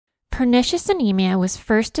Pernicious anemia was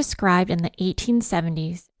first described in the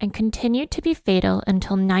 1870s and continued to be fatal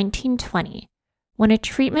until 1920, when a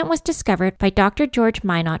treatment was discovered by Dr. George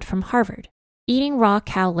Minot from Harvard, eating raw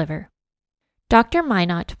cow liver. Dr.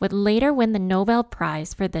 Minot would later win the Nobel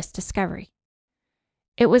Prize for this discovery.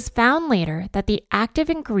 It was found later that the active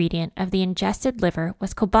ingredient of the ingested liver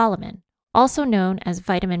was cobalamin, also known as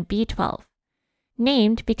vitamin B12,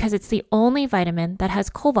 named because it's the only vitamin that has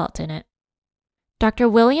cobalt in it. Dr.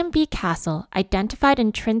 William B. Castle identified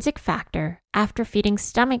intrinsic factor after feeding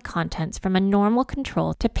stomach contents from a normal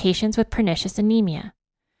control to patients with pernicious anemia.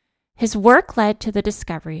 His work led to the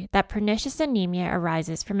discovery that pernicious anemia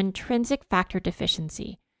arises from intrinsic factor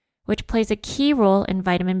deficiency, which plays a key role in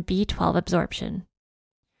vitamin B12 absorption.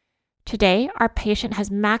 Today, our patient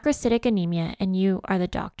has macrocytic anemia and you are the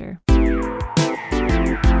doctor.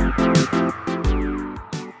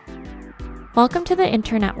 Welcome to the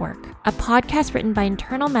Internet Work, a podcast written by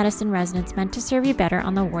internal medicine residents meant to serve you better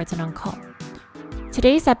on the wards and on call.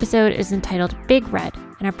 Today's episode is entitled Big Red,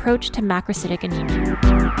 an approach to macrocytic anemia.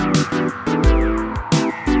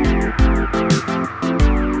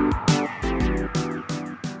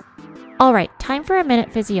 All right, time for a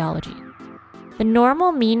minute physiology. The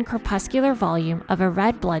normal mean corpuscular volume of a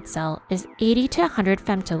red blood cell is 80 to 100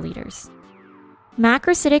 femtoliters.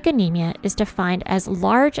 Macrocytic anemia is defined as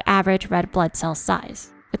large average red blood cell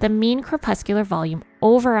size, with a mean corpuscular volume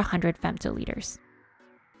over 100 femtoliters.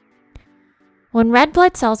 When red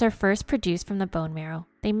blood cells are first produced from the bone marrow,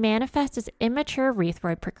 they manifest as immature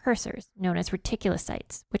erythroid precursors, known as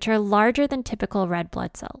reticulocytes, which are larger than typical red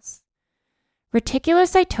blood cells.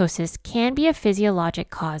 Reticulocytosis can be a physiologic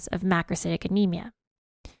cause of macrocytic anemia.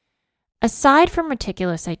 Aside from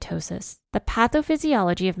reticulocytosis, the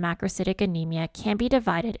pathophysiology of macrocytic anemia can be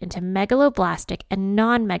divided into megaloblastic and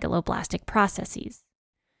non-megaloblastic processes.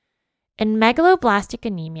 In megaloblastic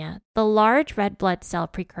anemia, the large red blood cell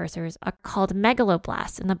precursors are called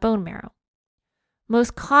megaloblasts in the bone marrow.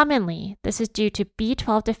 Most commonly, this is due to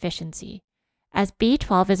B12 deficiency, as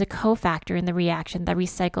B12 is a cofactor in the reaction that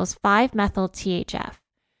recycles 5-methyl-THF,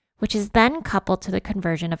 which is then coupled to the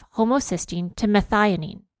conversion of homocysteine to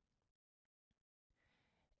methionine.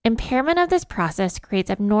 Impairment of this process creates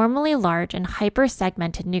abnormally large and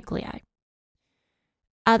hypersegmented nuclei.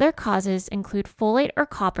 Other causes include folate or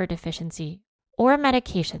copper deficiency or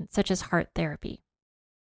medication such as heart therapy.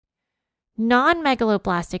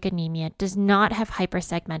 Non-megaloblastic anemia does not have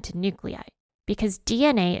hypersegmented nuclei because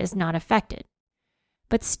DNA is not affected,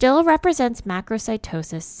 but still represents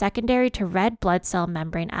macrocytosis secondary to red blood cell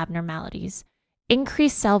membrane abnormalities,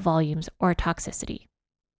 increased cell volumes, or toxicity.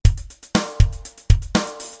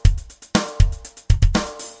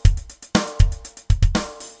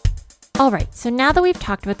 All right, so now that we've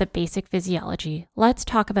talked about the basic physiology, let's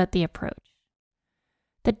talk about the approach.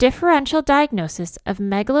 The differential diagnosis of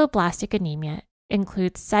megaloblastic anemia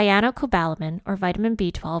includes cyanocobalamin or vitamin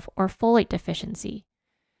B12 or folate deficiency,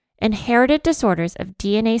 inherited disorders of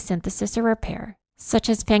DNA synthesis or repair, such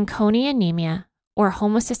as Fanconi anemia or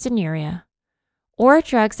homocystinuria, or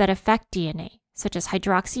drugs that affect DNA, such as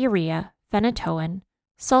hydroxyurea, phenytoin,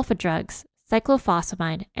 sulfa drugs,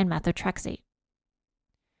 cyclophosphamide, and methotrexate.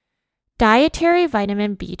 Dietary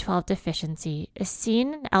vitamin B12 deficiency is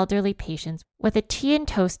seen in elderly patients with a tea and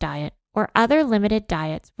toast diet or other limited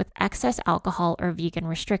diets with excess alcohol or vegan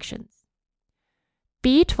restrictions.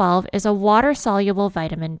 B12 is a water-soluble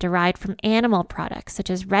vitamin derived from animal products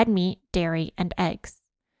such as red meat, dairy, and eggs.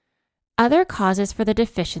 Other causes for the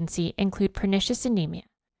deficiency include pernicious anemia,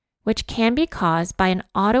 which can be caused by an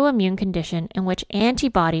autoimmune condition in which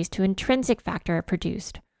antibodies to intrinsic factor are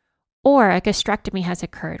produced, or a gastrectomy has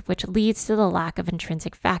occurred, which leads to the lack of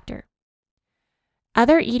intrinsic factor.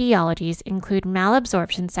 Other etiologies include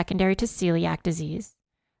malabsorption secondary to celiac disease,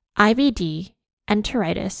 IBD,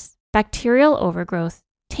 enteritis, bacterial overgrowth,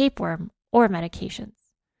 tapeworm, or medications.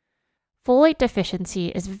 Folate deficiency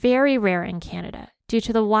is very rare in Canada due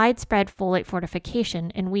to the widespread folate fortification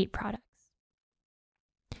in wheat products.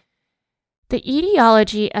 The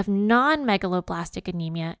etiology of non-megaloblastic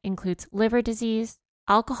anemia includes liver disease,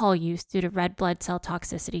 alcohol use due to red blood cell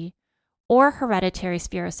toxicity, or hereditary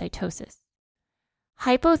spherocytosis.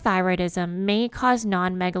 Hypothyroidism may cause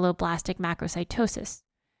non-megaloblastic macrocytosis,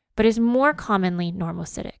 but is more commonly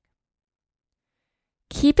normocytic.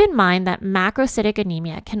 Keep in mind that macrocytic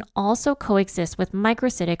anemia can also coexist with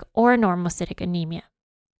microcytic or normocytic anemia.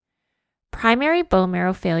 Primary bone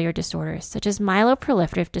marrow failure disorders such as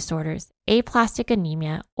myeloproliferative disorders, aplastic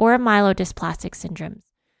anemia, or myelodysplastic syndromes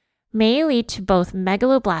may lead to both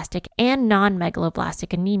megaloblastic and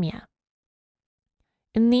non-megaloblastic anemia.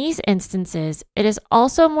 In these instances, it is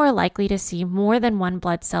also more likely to see more than one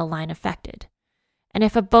blood cell line affected. And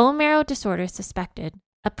if a bone marrow disorder is suspected,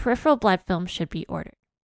 a peripheral blood film should be ordered.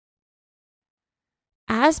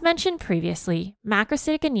 As mentioned previously,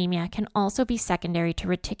 macrocytic anemia can also be secondary to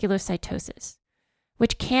reticulocytosis,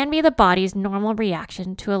 which can be the body's normal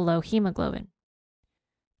reaction to a low hemoglobin.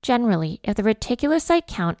 Generally, if the reticulocyte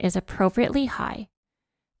count is appropriately high,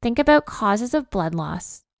 think about causes of blood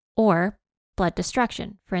loss or blood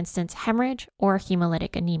destruction, for instance, hemorrhage or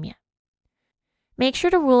hemolytic anemia. Make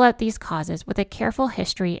sure to rule out these causes with a careful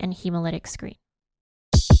history and hemolytic screen.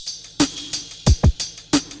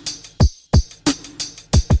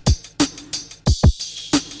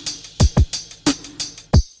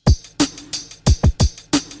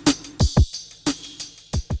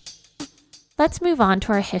 Let's move on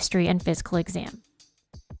to our history and physical exam.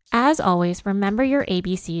 As always, remember your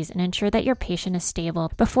ABCs and ensure that your patient is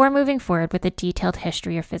stable before moving forward with a detailed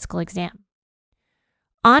history or physical exam.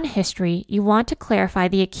 On history, you want to clarify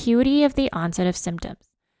the acuity of the onset of symptoms,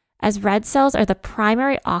 as red cells are the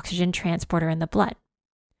primary oxygen transporter in the blood.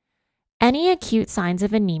 Any acute signs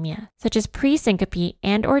of anemia, such as presyncope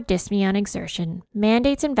and/or dyspnea on exertion,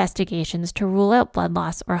 mandates investigations to rule out blood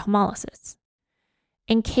loss or hemolysis.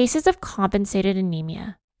 In cases of compensated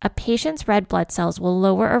anemia, a patient's red blood cells will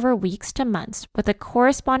lower over weeks to months with a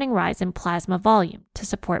corresponding rise in plasma volume to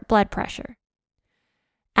support blood pressure.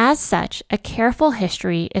 As such, a careful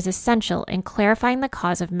history is essential in clarifying the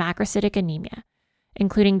cause of macrocytic anemia,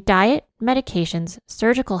 including diet, medications,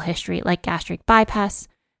 surgical history like gastric bypass,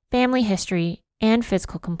 family history, and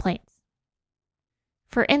physical complaints.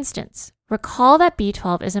 For instance, recall that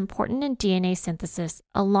B12 is important in DNA synthesis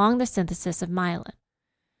along the synthesis of myelin.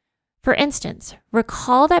 For instance,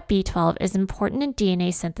 recall that B12 is important in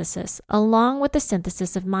DNA synthesis along with the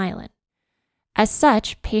synthesis of myelin. As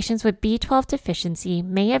such, patients with B12 deficiency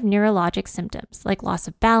may have neurologic symptoms like loss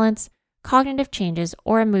of balance, cognitive changes,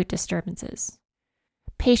 or mood disturbances.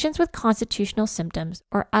 Patients with constitutional symptoms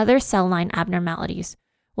or other cell line abnormalities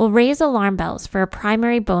will raise alarm bells for a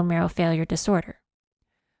primary bone marrow failure disorder.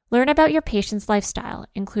 Learn about your patient's lifestyle,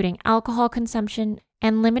 including alcohol consumption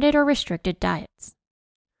and limited or restricted diets.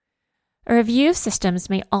 A review of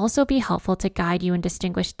systems may also be helpful to guide you and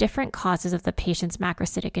distinguish different causes of the patient's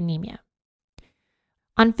macrocytic anemia.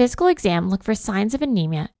 On physical exam, look for signs of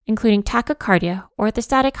anemia, including tachycardia,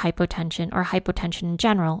 orthostatic hypotension or hypotension in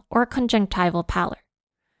general, or conjunctival pallor.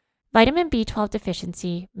 Vitamin B12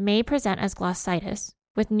 deficiency may present as glossitis,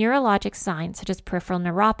 with neurologic signs such as peripheral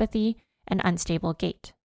neuropathy and unstable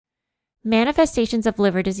gait. Manifestations of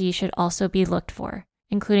liver disease should also be looked for,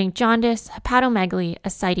 including jaundice, hepatomegaly,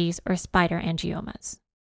 ascites, or spider angiomas.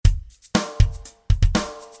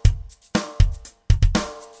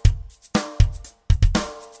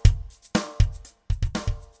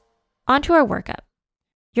 On to our workup.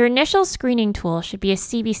 Your initial screening tool should be a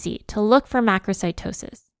CBC to look for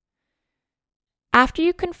macrocytosis. After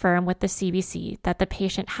you confirm with the CBC that the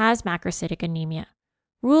patient has macrocytic anemia,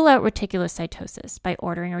 rule out reticulocytosis by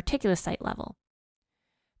ordering reticulocyte level.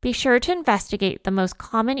 Be sure to investigate the most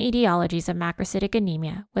common etiologies of macrocytic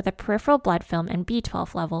anemia with a peripheral blood film and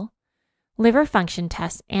B12 level, liver function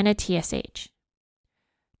tests, and a TSH.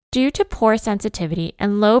 Due to poor sensitivity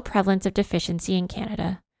and low prevalence of deficiency in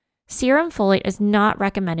Canada, serum folate is not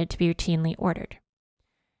recommended to be routinely ordered.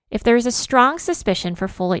 If there is a strong suspicion for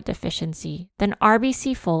folate deficiency, then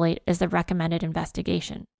RBC folate is the recommended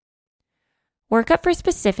investigation. Workup for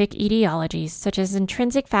specific etiologies, such as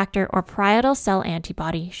intrinsic factor or parietal cell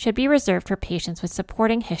antibody, should be reserved for patients with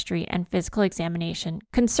supporting history and physical examination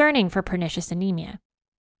concerning for pernicious anemia.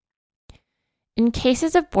 In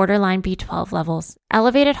cases of borderline B12 levels,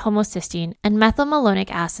 elevated homocysteine and methylmalonic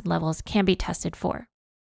acid levels can be tested for.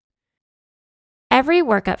 Every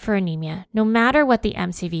workup for anemia, no matter what the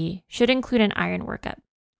MCV, should include an iron workup,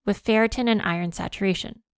 with ferritin and iron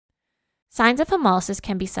saturation. Signs of hemolysis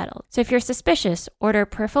can be settled, so if you're suspicious, order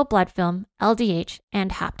peripheral blood film, LDH,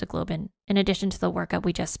 and haptoglobin, in addition to the workup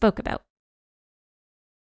we just spoke about.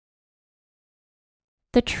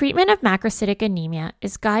 The treatment of macrocytic anemia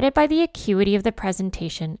is guided by the acuity of the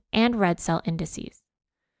presentation and red cell indices.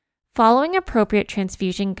 Following appropriate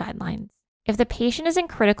transfusion guidelines, if the patient is in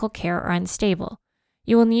critical care or unstable,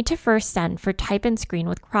 you will need to first send for type and screen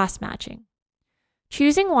with cross-matching.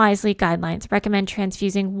 Choosing wisely guidelines recommend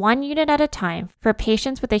transfusing 1 unit at a time for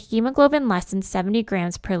patients with a hemoglobin less than 70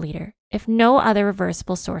 grams per liter if no other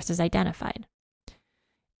reversible source is identified.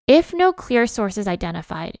 If no clear source is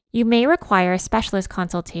identified, you may require a specialist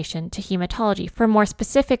consultation to hematology for more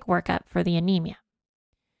specific workup for the anemia.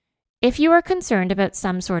 If you are concerned about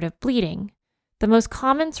some sort of bleeding, The most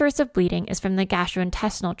common source of bleeding is from the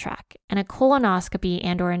gastrointestinal tract, and a colonoscopy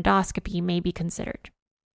and/or endoscopy may be considered.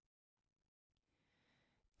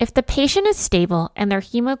 If the patient is stable and their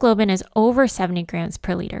hemoglobin is over 70 grams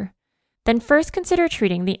per liter, then first consider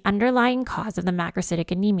treating the underlying cause of the macrocytic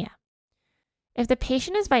anemia. If the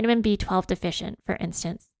patient is vitamin B12 deficient, for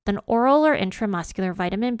instance, then oral or intramuscular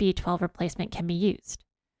vitamin B12 replacement can be used.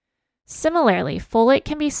 Similarly, folate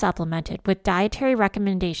can be supplemented with dietary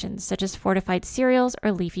recommendations such as fortified cereals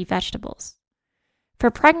or leafy vegetables.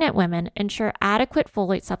 For pregnant women, ensure adequate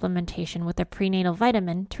folate supplementation with a prenatal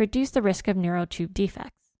vitamin to reduce the risk of neurotube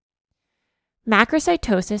defects.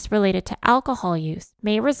 Macrocytosis related to alcohol use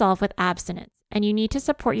may resolve with abstinence, and you need to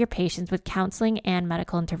support your patients with counseling and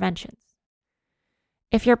medical interventions.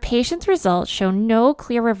 If your patient's results show no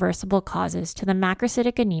clear reversible causes to the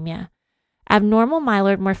macrocytic anemia, abnormal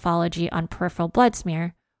myeloid morphology on peripheral blood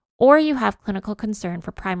smear, or you have clinical concern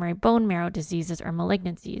for primary bone marrow diseases or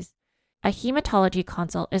malignancies, a hematology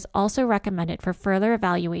consult is also recommended for further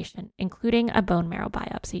evaluation, including a bone marrow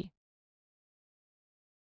biopsy.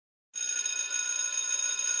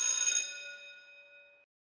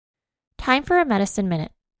 Time for a Medicine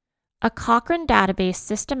Minute. A Cochrane database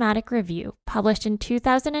systematic review published in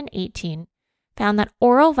 2018 found that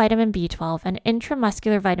oral vitamin B12 and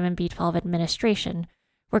intramuscular vitamin B12 administration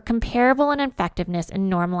were comparable in effectiveness in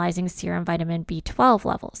normalizing serum vitamin B12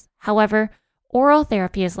 levels. However, oral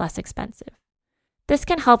therapy is less expensive. This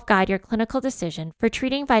can help guide your clinical decision for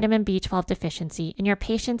treating vitamin B12 deficiency in your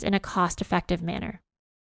patients in a cost-effective manner.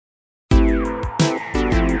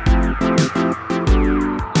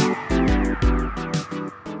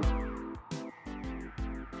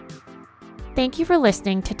 Thank you for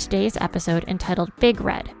listening to today's episode entitled Big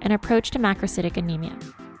Red, An Approach to Macrocytic Anemia.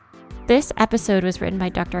 This episode was written by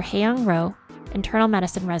Dr. Haeyoung Roh, internal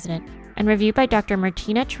medicine resident, and reviewed by Dr.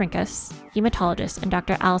 Martina Trinkas, hematologist, and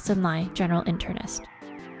Dr. Allison Lai, general internist.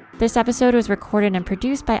 This episode was recorded and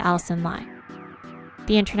produced by Allison Lai.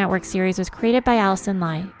 The Internetwork series was created by Allison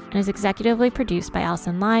Lai and is executively produced by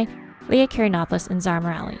Allison Lai, Leah Kirianopoulos, and Zar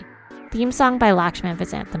Morali. Theme song by Lakshman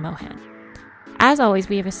Vasantha Mohan. As always,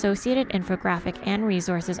 we have associated infographic and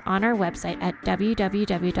resources on our website at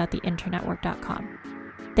www.theinternetwork.com.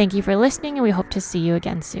 Thank you for listening, and we hope to see you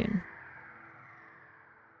again soon.